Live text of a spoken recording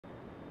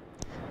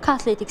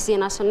ከአትሌቲክስ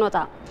ዜና ስንወጣ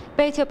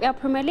በኢትዮጵያ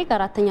ፕሪሚየር ሊግ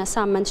አራተኛ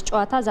ሳምንት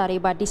ጨዋታ ዛሬ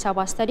በአዲስ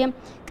አበባ ስታዲየም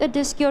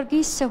ቅዱስ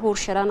ጊዮርጊስ ስሁር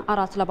ሽረን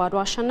 4-2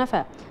 አሸነፈ።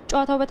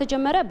 ጨዋታው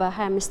በተጀመረ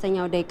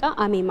በ25ኛው ደቂቃ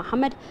አሚ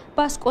መሐመድ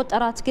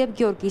ባስቆጠራት ግብ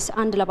ጊዮርጊስ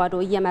 1-2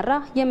 እየመራ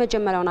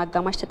የመጀመሪያውን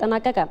አጋማሽ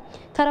ተጠናቀቀ።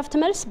 ከረፍት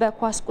መልስ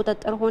በኳስ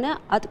ቁጥጥር ሆነ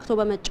አጥቅቶ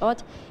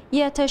በመጫወት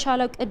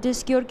የተሻለው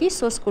ቅዱስ ጊዮርጊስ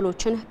 3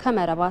 ጎሎችን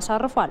ከመረብ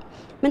አሳርፏል።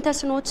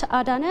 ምንተስኖት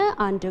አዳነ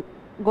 1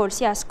 ጎል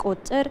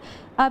ሲያስቆጥር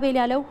አቤል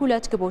ያለው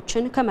 2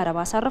 ግቦችን ከመረብ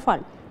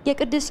አሳርፏል።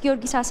 የቅዱስ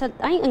ጊዮርጊስ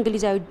አሰልጣኝ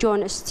እንግሊዛዊ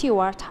ጆን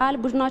ስቲዋርት ሃል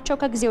ቡድናቸው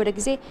ከጊዜ ወደ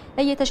ጊዜ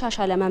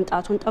እየተሻሻለ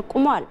መምጣቱን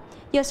ጠቁመዋል።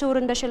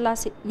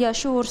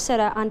 የሽሁር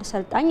ስረ አንድ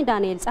አሰልጣኝ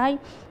ዳንኤል ፀሐይ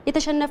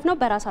የተሸነፍነው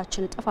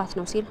በራሳችን ጥፋት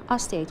ነው ሲል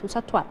አስተያየቱን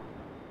ሰጥቷል።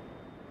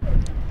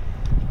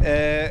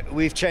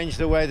 We've changed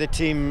the way the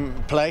team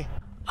play.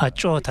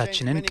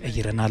 አጫዋታችንን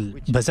ቀይረናል።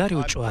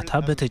 በዛሬው ጨዋታ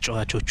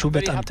በተጫዋቾቹ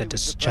በጣም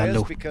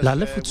ተደስቻለሁ።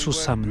 ላለፉት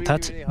 3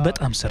 ሳምንታት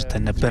በጣም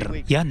ሰርተን ነበር።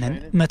 ያንን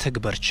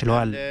መተግበር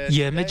ችለዋል።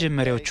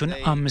 የመጀመሪያዎቹን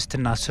 5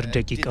 እና 10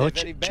 ደቂቃዎች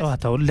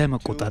ጨዋታውን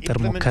ለመቆጣጠር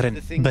ሞከርን።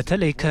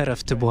 በተለይ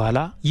ከረፍት በኋላ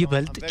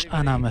ይበልጥ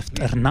ጫና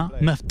መፍጠርና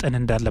መፍጠን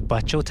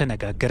እንዳለባቸው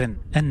ተነጋገርን።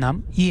 እናም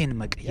ይህን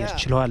መቀየር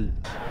ችለዋል።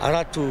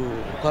 አራቱ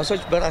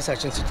ኳሶች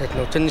በራሳችን ስህተት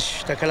ነው። ትንሽ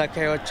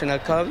ተከላካዮችን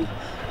አካባቢ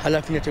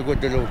ኃላፊነት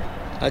የጎደለው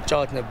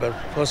አጫዋት ነበር።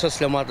 ፕሮሰስ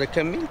ለማድረግ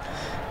ከሚል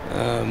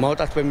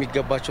ማውጣት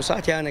በሚገባቸው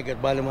ሰዓት ያ ነገር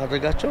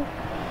ባለማድረጋቸው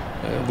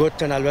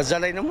ጎተናል። በዛ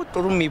ላይ ደግሞ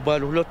ጥሩ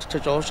የሚባሉ 2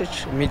 ተጫዋቾች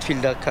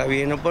ሚድፊልድ አካባቢ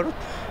የነበሩት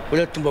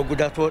ሁለቱም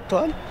በጉዳት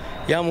ወጥተዋል።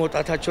 ያ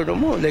መውጣታቸው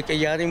ደግሞ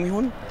ለቀያሪም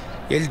ይሁን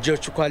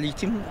የልጆቹ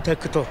ኳሊቲም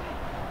ተክቶ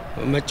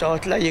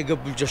መጫወት ላይ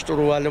የገቡ ልጆች ጥሩ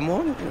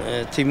ባለመሆን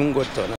ቲሙን ጎተናል።